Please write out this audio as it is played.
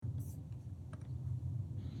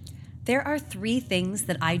There are 3 things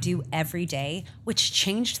that I do every day which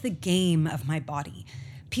changed the game of my body.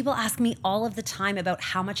 People ask me all of the time about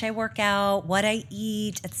how much I work out, what I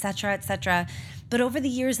eat, etc., etc. But over the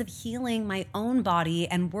years of healing my own body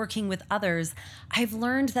and working with others, I've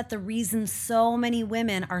learned that the reason so many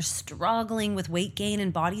women are struggling with weight gain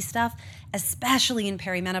and body stuff, especially in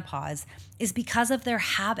perimenopause, is because of their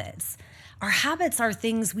habits. Our habits are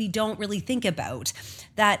things we don't really think about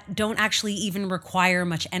that don't actually even require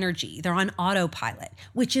much energy. They're on autopilot,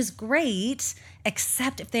 which is great,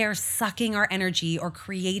 except if they are sucking our energy or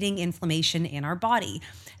creating inflammation in our body.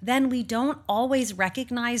 Then we don't always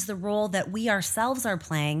recognize the role that we ourselves are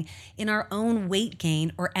playing in our own weight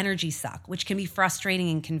gain or energy suck, which can be frustrating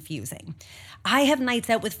and confusing. I have nights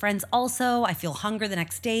out with friends also. I feel hunger the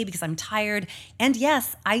next day because I'm tired. And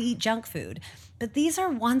yes, I eat junk food. But these are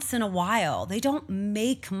once in a while. They don't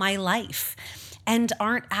make my life and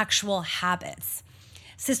aren't actual habits.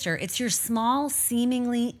 Sister, it's your small,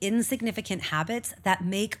 seemingly insignificant habits that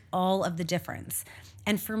make all of the difference.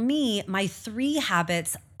 And for me, my 3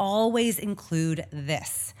 habits always include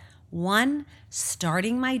this. 1,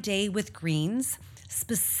 starting my day with greens.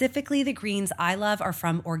 Specifically, the greens I love are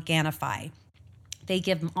from Organifi. They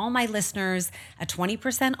give all my listeners a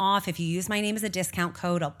 20% off if you use my name as a discount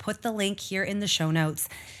code. I'll put the link here in the show notes.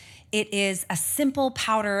 It is a simple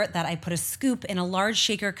powder that I put a scoop in a large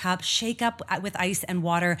shaker cup, shake up with ice and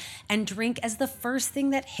water, and drink as the first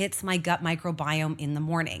thing that hits my gut microbiome in the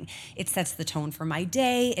morning. It sets the tone for my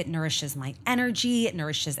day. It nourishes my energy. It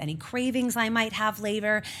nourishes any cravings I might have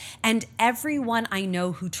later. And everyone I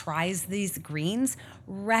know who tries these greens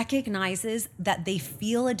recognizes that they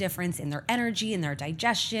feel a difference in their energy, in their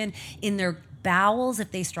digestion, in their bowels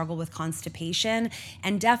if they struggle with constipation,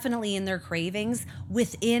 and definitely in their cravings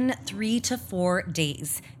within 3 to 4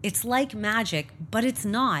 days. It's like magic, but it's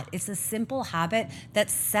not. It's a simple habit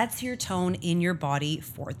that sets your tone in your body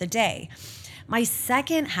for the day. My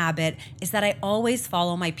second habit is that I always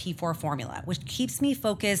follow my P4 formula, which keeps me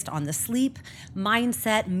focused on the sleep,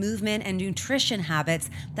 mindset, movement, and nutrition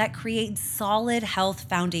habits that create solid health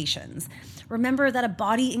foundations. Remember that a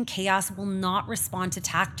body in chaos will not respond to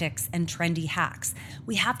tactics and trendy hacks.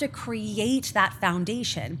 We have to create that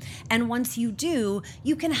foundation. And once you do,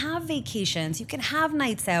 you can have vacations, you can have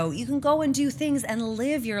nights out, you can go and do things and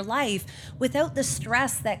live your life without the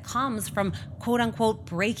stress that comes from quote unquote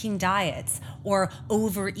breaking diets or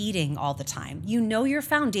overeating all the time. You know your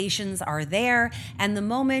foundations are there, and the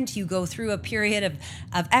moment you go through a period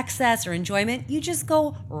of excess or enjoyment, you just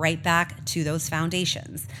go right back to those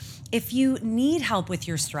foundations. If you need help with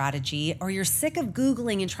your strategy or you're sick of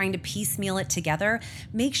Googling and trying to piecemeal it together,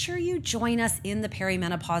 make sure you join us in the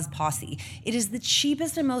Perimenopause Posse. It is the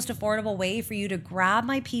cheapest and most affordable way for you to grab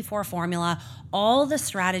my P4 formula, all the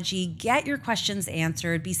strategy, get your questions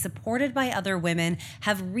answered, be supported by other women,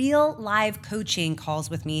 have real live coaching calls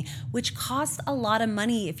with me, which costs a lot of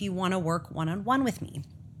money if you want to work one-on-one with me.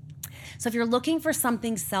 So if you're looking for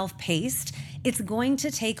something self-paced, it's going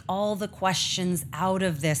to take all the questions out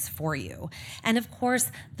of this for you. And of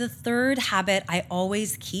course, the third habit I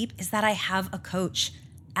always keep is that I have a coach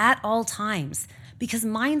at all times, because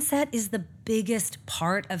mindset is the biggest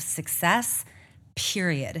part of success,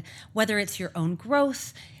 period. Whether it's your own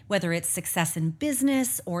growth, whether it's success in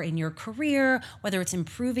business or in your career, whether it's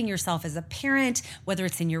improving yourself as a parent, whether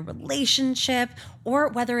it's in your relationship, or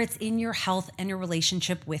whether it's in your health and your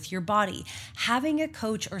relationship with your body. Having a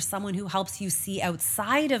coach or someone who helps you see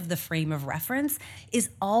outside of the frame of reference is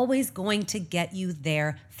always going to get you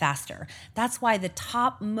there faster. That's why the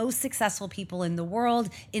top most successful people in the world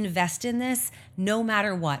invest in this no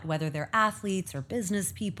matter what, whether they're athletes or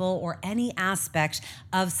business people or any aspect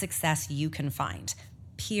of success you can find.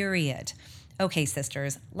 Period. Okay,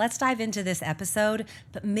 sisters, let's dive into this episode,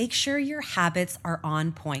 but make sure your habits are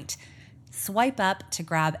on point. Swipe up to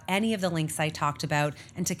grab any of the links I talked about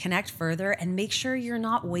and to connect further, and make sure you're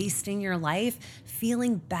not wasting your life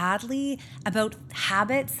feeling badly about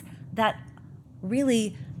habits that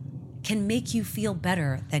really can make you feel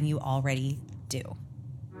better than you already do.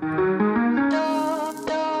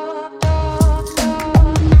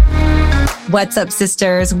 What's up,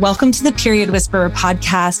 sisters? Welcome to the Period Whisperer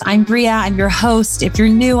podcast. I'm Bria. I'm your host. If you're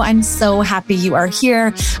new, I'm so happy you are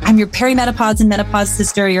here. I'm your perimenopause and menopause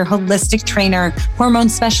sister, your holistic trainer, hormone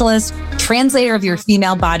specialist, translator of your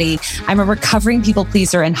female body. I'm a recovering people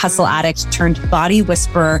pleaser and hustle addict turned body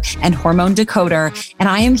whisperer and hormone decoder. And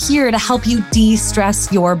I am here to help you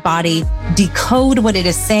de-stress your body, decode what it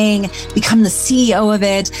is saying, become the CEO of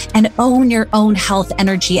it, and own your own health,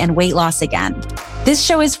 energy, and weight loss again. This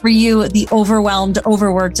show is for you, the overwhelmed,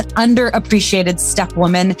 overworked, underappreciated step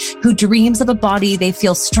woman who dreams of a body they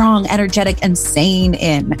feel strong, energetic, and sane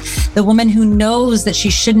in. The woman who knows that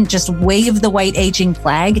she shouldn't just wave the white aging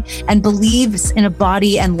flag and believes in a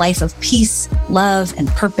body and life of peace, love, and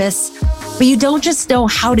purpose. But you don't just know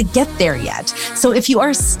how to get there yet. So if you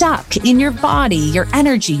are stuck in your body, your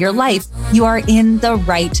energy, your life, you are in the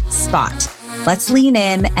right spot. Let's lean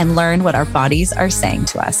in and learn what our bodies are saying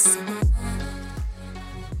to us.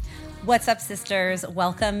 What's up, sisters?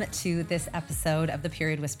 Welcome to this episode of the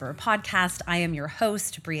Period Whisperer podcast. I am your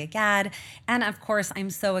host, Bria Gad. And of course, I'm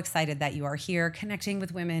so excited that you are here. Connecting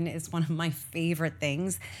with women is one of my favorite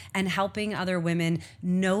things, and helping other women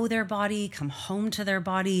know their body, come home to their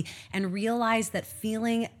body, and realize that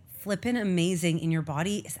feeling flippin' amazing in your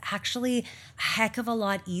body is actually a heck of a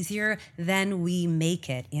lot easier than we make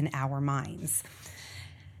it in our minds.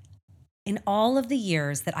 In all of the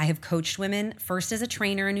years that I have coached women, first as a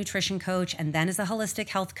trainer and nutrition coach, and then as a holistic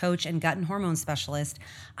health coach and gut and hormone specialist,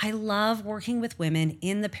 I love working with women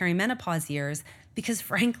in the perimenopause years because,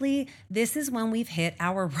 frankly, this is when we've hit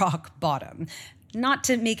our rock bottom. Not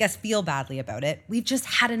to make us feel badly about it, we've just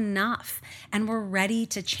had enough and we're ready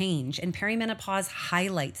to change. And perimenopause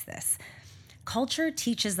highlights this. Culture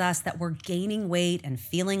teaches us that we're gaining weight and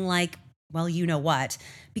feeling like, well, you know what,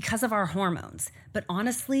 because of our hormones. But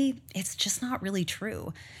honestly, it's just not really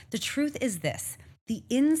true. The truth is this: the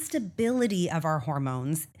instability of our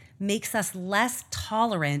hormones makes us less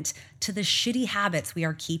tolerant to the shitty habits we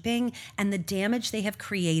are keeping and the damage they have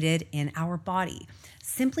created in our body.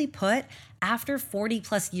 Simply put, after 40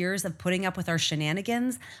 plus years of putting up with our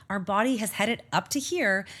shenanigans, our body has headed up to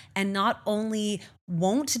here and not only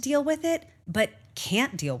won't deal with it, but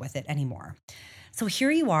can't deal with it anymore. So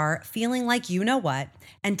here you are feeling like you know what,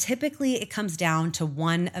 and typically it comes down to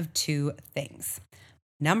one of two things.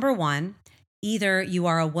 Number one, either you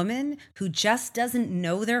are a woman who just doesn't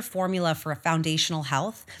know their formula for a foundational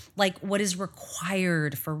health, like what is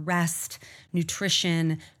required for rest,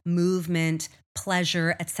 nutrition, movement,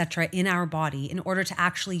 pleasure, etc. in our body in order to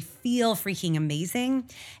actually feel freaking amazing.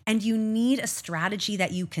 And you need a strategy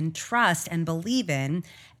that you can trust and believe in,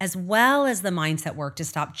 as well as the mindset work to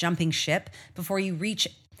stop jumping ship before you reach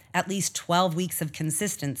at least 12 weeks of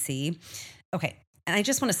consistency. Okay, and I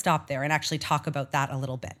just want to stop there and actually talk about that a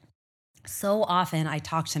little bit. So often I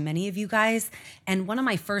talk to many of you guys, and one of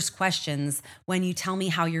my first questions when you tell me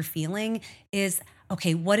how you're feeling is,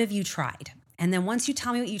 okay, what have you tried? And then once you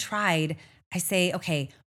tell me what you tried, I say, okay,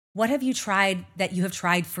 what have you tried that you have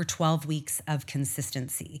tried for 12 weeks of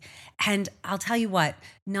consistency? And I'll tell you what,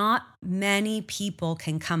 not many people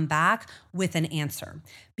can come back with an answer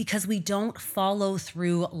because we don't follow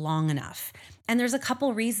through long enough. And there's a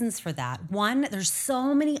couple reasons for that. One, there's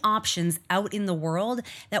so many options out in the world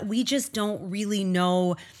that we just don't really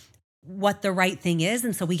know what the right thing is.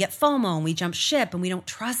 And so we get FOMO and we jump ship and we don't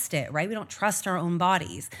trust it, right? We don't trust our own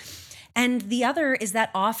bodies. And the other is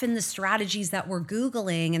that often the strategies that we're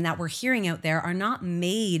Googling and that we're hearing out there are not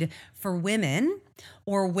made for women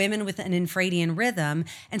or women with an infradian rhythm.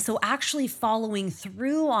 And so actually following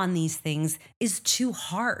through on these things is too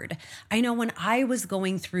hard. I know when I was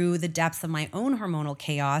going through the depths of my own hormonal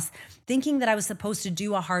chaos, thinking that I was supposed to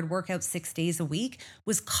do a hard workout 6 days a week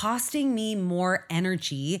was costing me more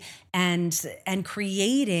energy and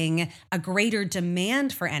creating a greater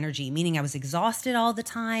demand for energy, meaning I was exhausted all the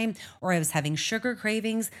time or I was having sugar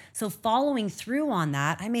cravings. So following through on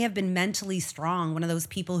that, I may have been mentally strong, one of those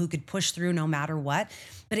people who could push through no matter what,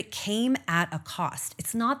 but it came at a cost.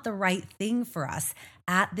 It's not the right thing for us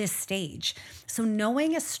at this stage. So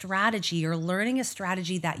knowing a strategy or learning a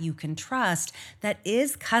strategy that you can trust that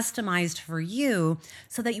is customized for you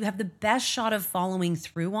so that you have the best shot of following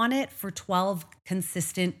through on it for 12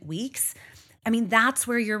 consistent weeks. I mean, that's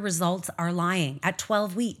where your results are lying at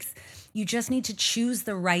 12 weeks. You just need to choose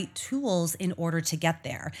the right tools in order to get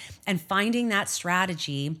there. And finding that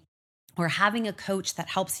strategy or having a coach that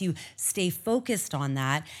helps you stay focused on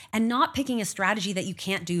that and not picking a strategy that you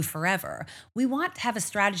can't do forever. We want to have a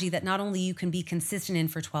strategy that not only you can be consistent in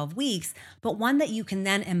for 12 weeks, but one that you can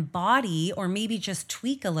then embody or maybe just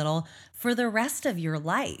tweak a little for the rest of your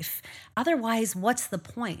life. Otherwise, what's the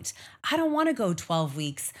point? I don't want to go 12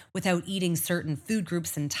 weeks without eating certain food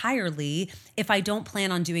groups entirely if I don't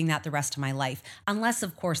plan on doing that the rest of my life, unless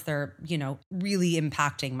of course they're, really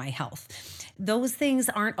impacting my health. Those things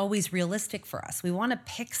aren't always realistic for us. We want to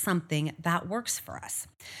pick something that works for us.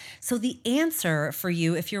 So the answer for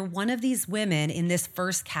you, if you're one of these women in this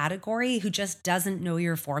first category who just doesn't know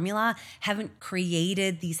your formula, haven't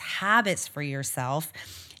created these habits for yourself,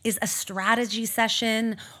 is a strategy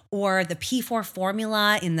session or the P4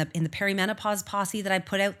 formula in the perimenopause posse that I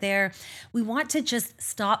put out there. We want to just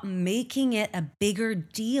stop making it a bigger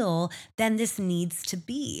deal than this needs to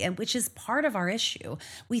be, and which is part of our issue.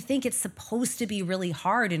 We think it's supposed to be really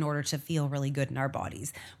hard in order to feel really good in our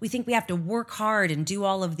bodies. We think we have to work hard and do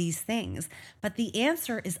all of these things, but the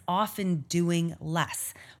answer is often doing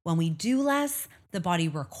less. When we do less, the body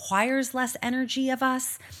requires less energy of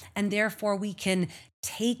us, and therefore we can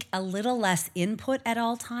take a little less input at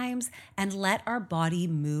all times and let our body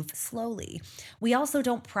move slowly. We also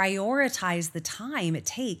don't prioritize the time it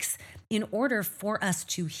takes in order for us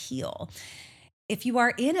to heal. If you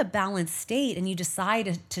are in a balanced state and you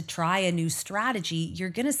decide to try a new strategy, you're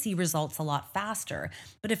going to see results a lot faster.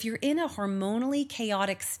 But if you're in a hormonally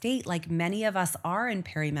chaotic state, like many of us are in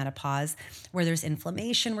perimenopause, where there's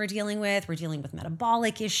inflammation we're dealing with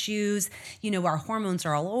metabolic issues, our hormones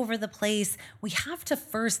are all over the place, we have to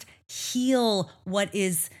first heal what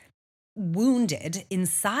is wounded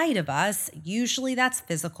inside of us. Usually that's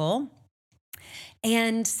physical.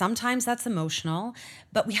 And sometimes that's emotional,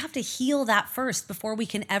 but we have to heal that first before we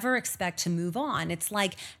can ever expect to move on. It's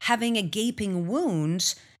like having a gaping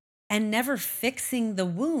wound and never fixing the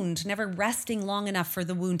wound, never resting long enough for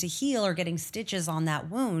the wound to heal or getting stitches on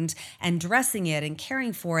that wound and dressing it and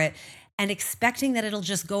caring for it and expecting that it'll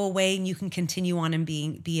just go away and you can continue on and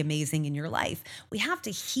be amazing in your life. We have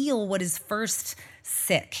to heal what is first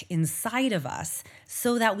sick inside of us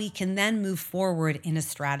so that we can then move forward in a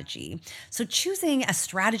strategy. So choosing a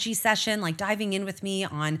strategy session, like diving in with me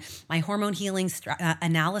on my hormone healing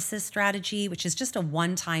analysis strategy, which is just a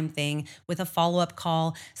one-time thing with a follow-up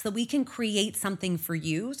call so that we can create something for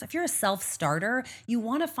you. So if you're a self-starter, you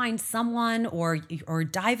want to find someone or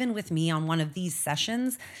dive in with me on one of these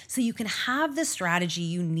sessions so you can have the strategy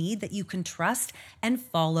you need that you can trust and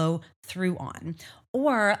follow through on.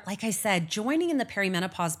 Or, like I said, joining in the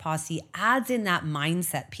perimenopause posse adds in that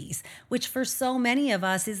mindset piece, which for so many of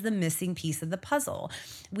us is the missing piece of the puzzle.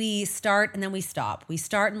 We start and then we stop. We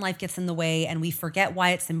start and life gets in the way and we forget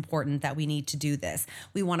why it's important that we need to do this.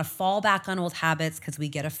 We want to fall back on old habits because we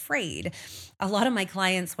get afraid. A lot of my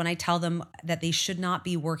clients, when I tell them that they should not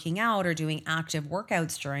be working out or doing active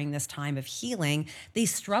workouts during this time of healing, they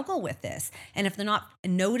struggle with this. And if they're not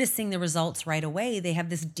noticing the results right away, they have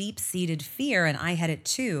this deep-seated fear, and I had it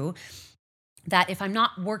too, that if I'm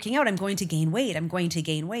not working out, I'm going to gain weight.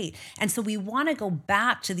 And so we want to go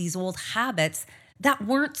back to these old habits that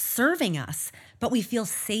weren't serving us, but we feel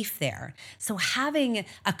safe there. So having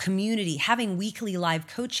a community, having weekly live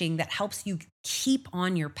coaching that helps you keep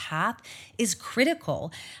on your path is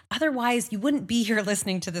critical. Otherwise, you wouldn't be here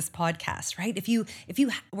listening to this podcast, right? If you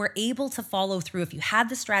were able to follow through, if you had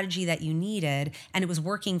the strategy that you needed and it was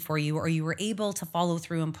working for you, or you were able to follow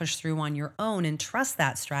through and push through on your own and trust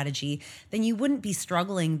that strategy, then you wouldn't be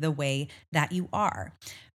struggling the way that you are.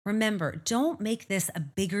 Remember, don't make this a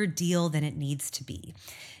bigger deal than it needs to be.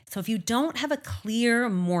 So if you don't have a clear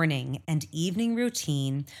morning and evening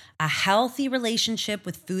routine, a healthy relationship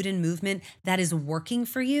with food and movement that is working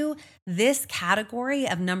for you, this category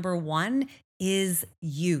of number one is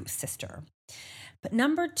you, sister. But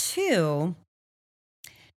number two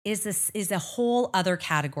is a whole other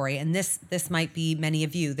category. And this might be many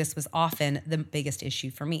of you. This was often the biggest issue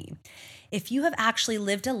for me. If you have actually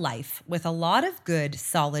lived a life with a lot of good,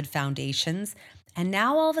 solid foundations, and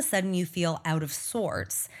now all of a sudden you feel out of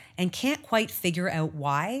sorts and can't quite figure out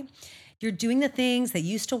why, you're doing the things that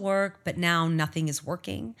used to work, but now nothing is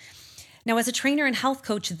working. Now, as a trainer and health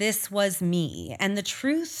coach, this was me. And the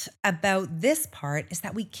truth about this part is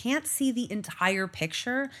that we can't see the entire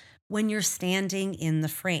picture when you're standing in the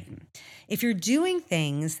frame. If you're doing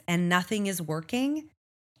things and nothing is working,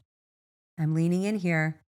 I'm leaning in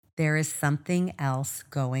here, there is something else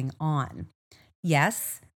going on.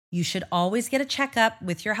 Yes, you should always get a checkup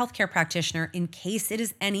with your healthcare practitioner in case it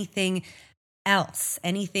is anything else,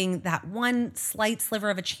 anything, that one slight sliver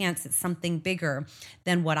of a chance it's something bigger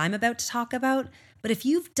than what I'm about to talk about. But if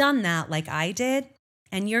you've done that like I did,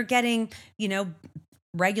 and you're getting,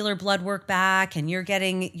 regular blood work back, and you're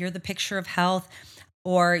the picture of health,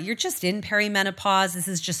 or you're just in perimenopause, this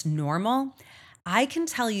is just normal, I can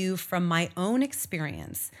tell you from my own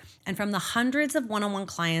experience and from the hundreds of one-on-one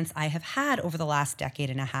clients I have had over the last decade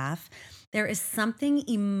and a half, there is something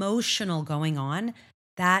emotional going on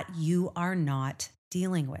that you are not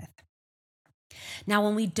dealing with. Now,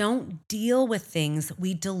 when we don't deal with things,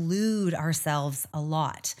 we delude ourselves a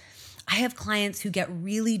lot. I have clients who get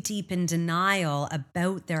really deep in denial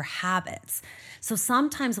about their habits. So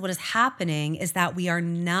sometimes what is happening is that we are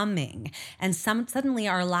numbing, and suddenly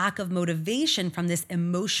our lack of motivation from this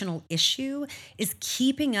emotional issue is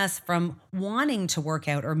keeping us from wanting to work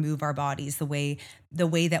out or move our bodies the way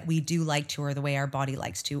that we do like to, or the way our body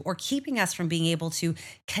likes to, or keeping us from being able to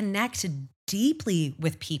connect deeply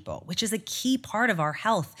with people, which is a key part of our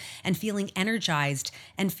health, and feeling energized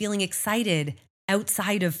and feeling excited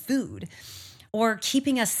outside of food, or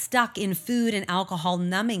keeping us stuck in food and alcohol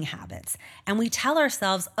numbing habits. And we tell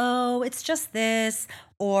ourselves, oh, it's just this,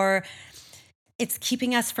 or it's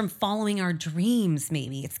keeping us from following our dreams,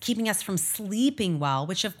 maybe. It's keeping us from sleeping well,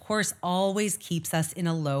 which of course always keeps us in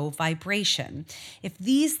a low vibration. If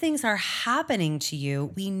these things are happening to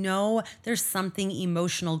you, we know there's something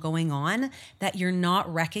emotional going on that you're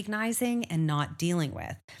not recognizing and not dealing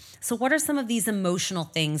with. So, what are some of these emotional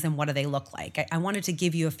things and what do they look like? I wanted to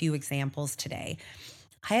give you a few examples today.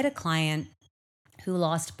 I had a client who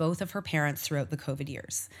lost both of her parents throughout the COVID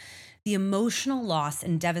years. The emotional loss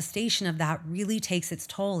and devastation of that really takes its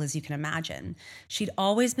toll, as you can imagine. She'd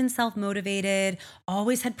always been self motivated,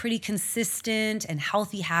 always had pretty consistent and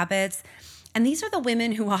healthy habits. And these are the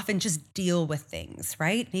women who often just deal with things,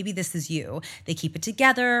 right? Maybe this is you. They keep it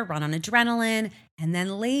together, run on adrenaline, and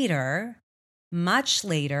then later, much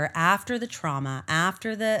later, after the trauma,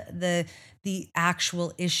 after the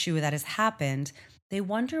actual issue that has happened, they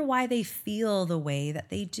wonder why they feel the way that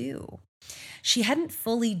they do. She hadn't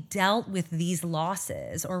fully dealt with these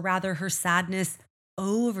losses, or rather her sadness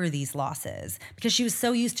over these losses, because she was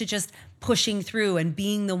so used to just pushing through and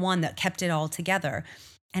being the one that kept it all together.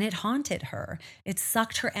 And it haunted her. It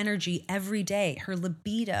sucked her energy every day, her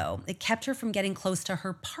libido. It kept her from getting close to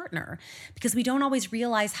her partner, because we don't always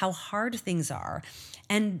realize how hard things are.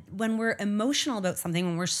 And when we're emotional about something,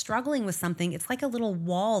 when we're struggling with something, it's like a little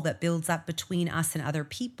wall that builds up between us and other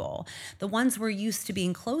people. The ones we're used to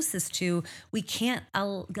being closest to, we can't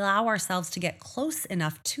allow ourselves to get close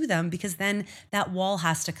enough to them, because then that wall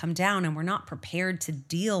has to come down and we're not prepared to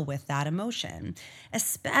deal with that emotion,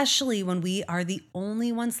 especially when we are the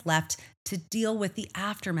only ones left to deal with the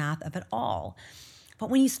aftermath of it all. But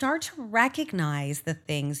when you start to recognize the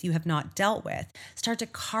things you have not dealt with, start to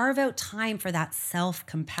carve out time for that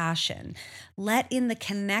self-compassion, let in the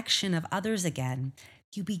connection of others again,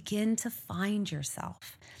 you begin to find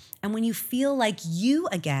yourself. And when you feel like you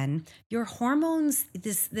again, your hormones,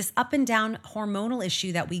 this up and down hormonal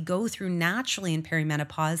issue that we go through naturally in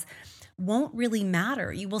perimenopause, won't really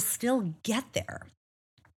matter. You will still get there.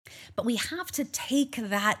 But we have to take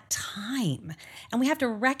that time, and we have to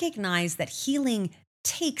recognize that healing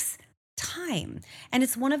takes time. And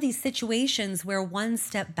it's one of these situations where one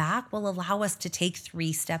step back will allow us to take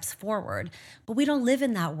 3 steps forward. But we don't live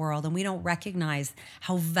in that world, and we don't recognize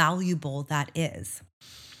how valuable that is.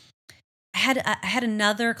 I had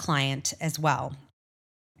another client as well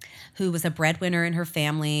who was a breadwinner in her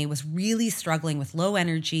family, was really struggling with low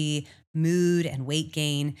energy, mood, and weight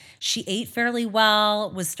gain. She ate fairly well,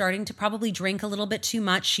 was starting to probably drink a little bit too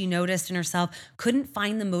much. She noticed in herself, couldn't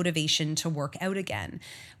find the motivation to work out again.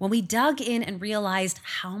 When we dug in and realized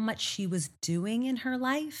how much she was doing in her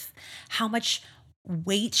life, how much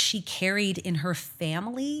weight she carried in her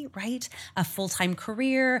family, right? A full-time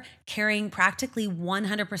career, carrying practically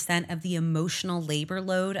 100% of the emotional labor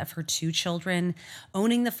load of her 2 children,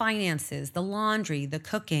 owning the finances, the laundry, the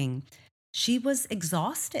cooking. She was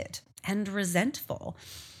exhausted and resentful.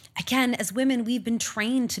 Again, as women, we've been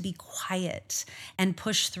trained to be quiet and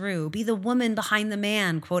push through, be the woman behind the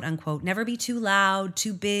man, quote unquote, never be too loud,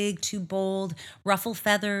 too big, too bold, ruffle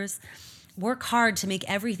feathers. Work hard to make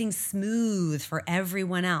everything smooth for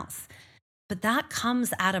everyone else. But that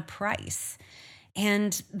comes at a price.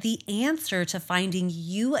 And the answer to finding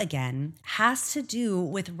you again has to do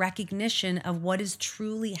with recognition of what is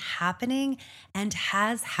truly happening and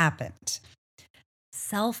has happened.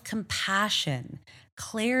 Self-compassion,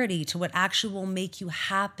 clarity to what actually will make you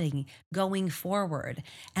happy going forward.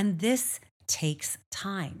 And this takes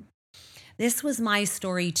time. This was my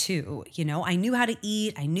story too. I knew how to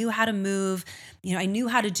eat, I knew how to move, I knew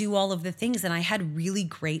how to do all of the things, and I had really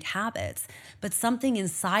great habits. But something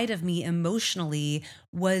inside of me emotionally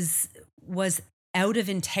was out of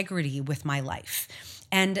integrity with my life.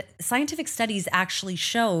 And scientific studies actually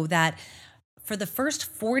show that for the first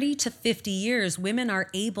 40 to 50 years, women are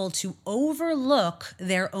able to overlook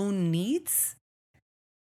their own needs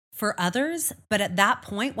for others. But at that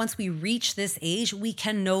point, once we reach this age, we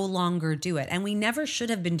can no longer do it. And we never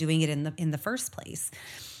should have been doing it in the first place.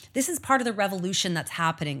 This is part of the revolution that's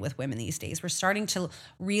happening with women these days. We're starting to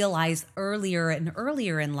realize earlier and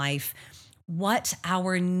earlier in life what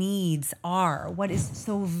our needs are, what is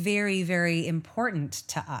so very, very important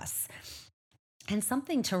to us. And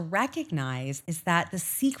something to recognize is that the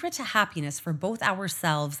secret to happiness for both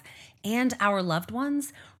ourselves and our loved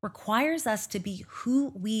ones requires us to be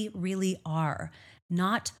who we really are,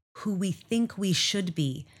 not who we think we should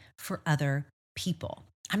be for other people.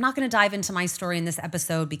 I'm not going to dive into my story in this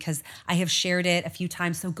episode because I have shared it a few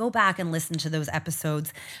times. So go back and listen to those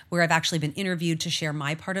episodes where I've actually been interviewed to share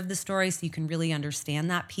my part of the story so you can really understand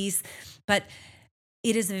that piece. But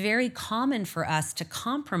it is very common for us to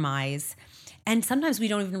compromise. And sometimes we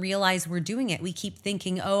don't even realize we're doing it. We keep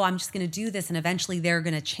thinking, oh, I'm just going to do this and eventually they're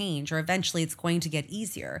going to change or eventually it's going to get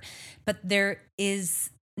easier. But there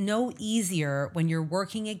is no easier when you're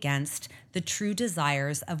working against the true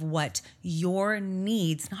desires of what your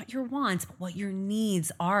needs, not your wants, but what your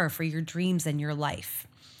needs are for your dreams and your life.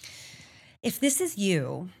 If this is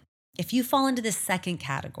you, if you fall into this second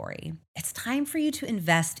category, it's time for you to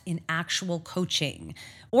invest in actual coaching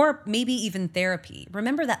or maybe even therapy.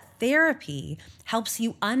 Remember that therapy helps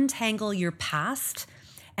you untangle your past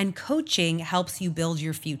and coaching helps you build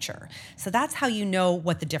your future. So that's how you know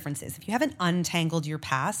what the difference is. If you haven't untangled your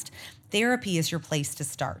past, therapy is your place to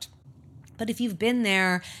start. But if you've been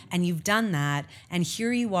there and you've done that, and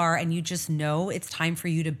here you are, and you just know it's time for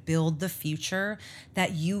you to build the future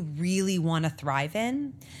that you really want to thrive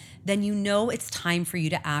in, then you know it's time for you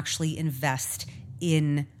to actually invest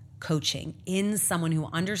in coaching, in someone who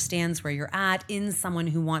understands where you're at, in someone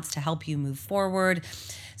who wants to help you move forward.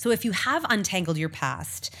 So if you have untangled your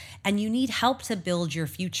past and you need help to build your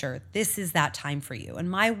future, this is that time for you.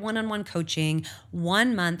 And my one-on-one coaching,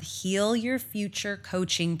 1 month Heal Your Future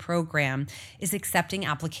coaching program is accepting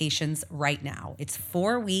applications right now. It's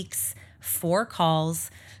 4 weeks, 4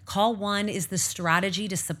 calls. Call 1 is the strategy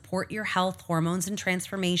to support your health, hormones, and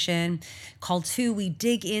transformation. Call 2, we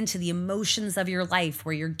dig into the emotions of your life,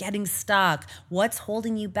 where you're getting stuck, what's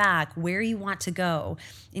holding you back, where you want to go.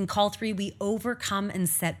 In call 3, we overcome and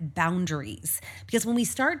set boundaries. Because when we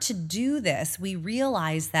start to do this, we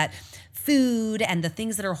realize that food and the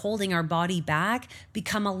things that are holding our body back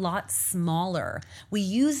become a lot smaller. We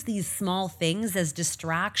use these small things as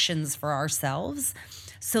distractions for ourselves,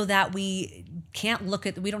 so that we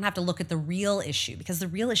don't have to look at the real issue, because the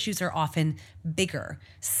real issues are often bigger,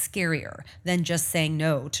 scarier than just saying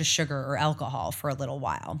no to sugar or alcohol for a little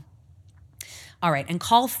while. All right, and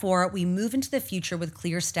call 4, we move into the future with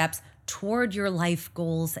clear steps toward your life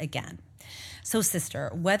goals again. So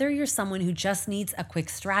sister, whether you're someone who just needs a quick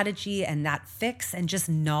strategy and that fix and just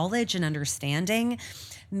knowledge and understanding,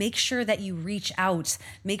 make sure that you reach out,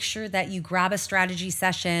 make sure that you grab a strategy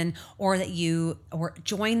session or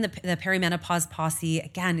join the Perimenopause Posse.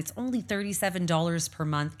 Again, it's only $37 per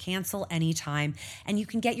month, cancel anytime, and you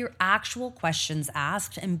can get your actual questions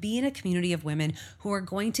asked and be in a community of women who are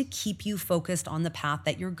going to keep you focused on the path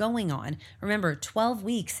that you're going on. Remember, 12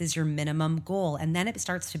 weeks is your minimum goal, and then it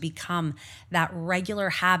starts to become that regular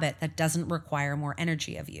habit that doesn't require more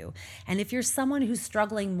energy of you. And if you're someone who's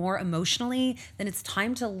struggling more emotionally, then it's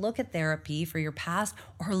time to look at therapy for your past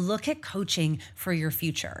or look at coaching for your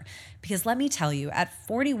future. Because let me tell you, at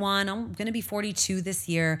 41, I'm going to be 42 this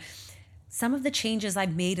year, some of the changes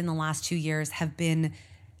I've made in the last 2 years have been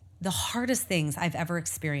the hardest things I've ever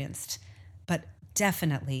experienced, but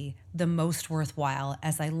definitely the most worthwhile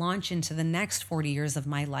as I launch into the next 40 years of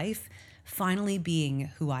my life, finally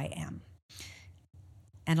being who I am.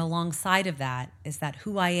 And alongside of that is that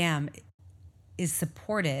who I am is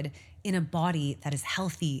supported in a body that is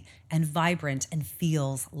healthy and vibrant and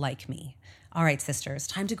feels like me. All right, sisters,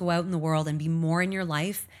 time to go out in the world and be more in your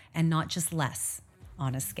life and not just less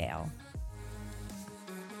on a scale.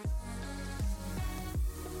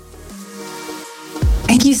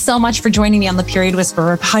 Thank you so much for joining me on the Period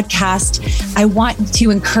Whisperer podcast. I want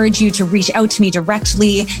to encourage you to reach out to me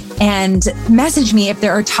directly and message me if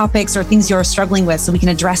there are topics or things you're struggling with so we can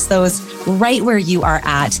address those right where you are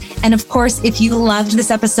at. And of course, if you loved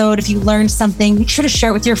this episode, if you learned something, make sure to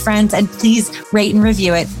share it with your friends and please rate and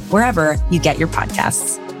review it wherever you get your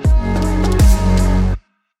podcasts.